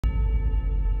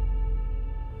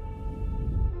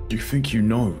You think you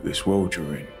know this world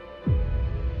you're in.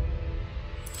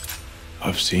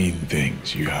 I've seen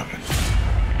things you haven't.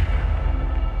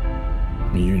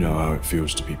 You know how it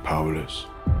feels to be powerless.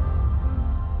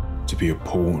 To be a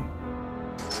pawn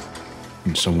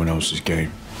in someone else's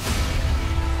game.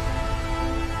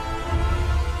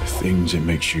 The things it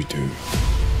makes you do.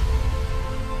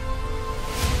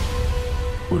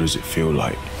 What does it feel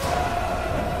like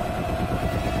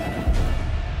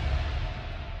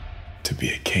to be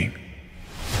a king?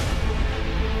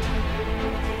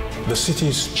 The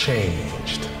city's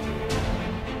changed.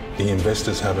 The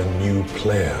investors have a new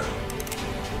player.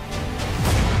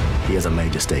 He has a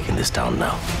major stake in this town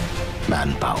now.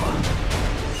 Manpower.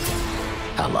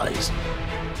 Allies.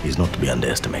 He's not to be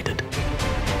underestimated.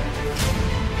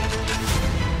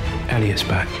 Elliot's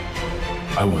back.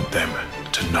 I want them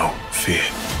to know fear.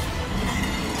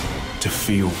 To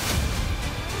feel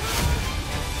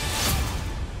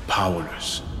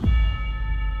powerless.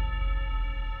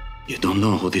 You don't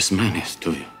know who this man is,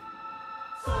 do you?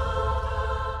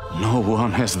 No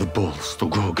one has the balls to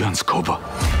go against Koba.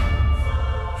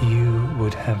 You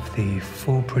would have the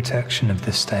full protection of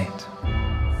the state.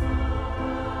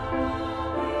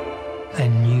 A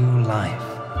new life.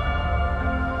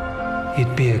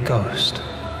 You'd be a ghost.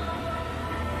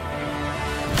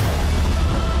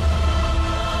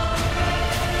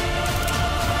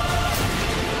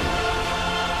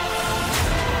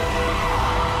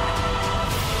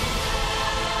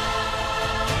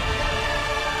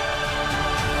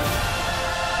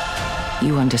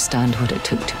 You understand what it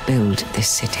took to build this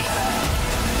city.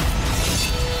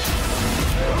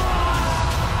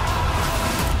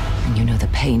 And you know the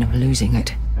pain of losing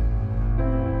it.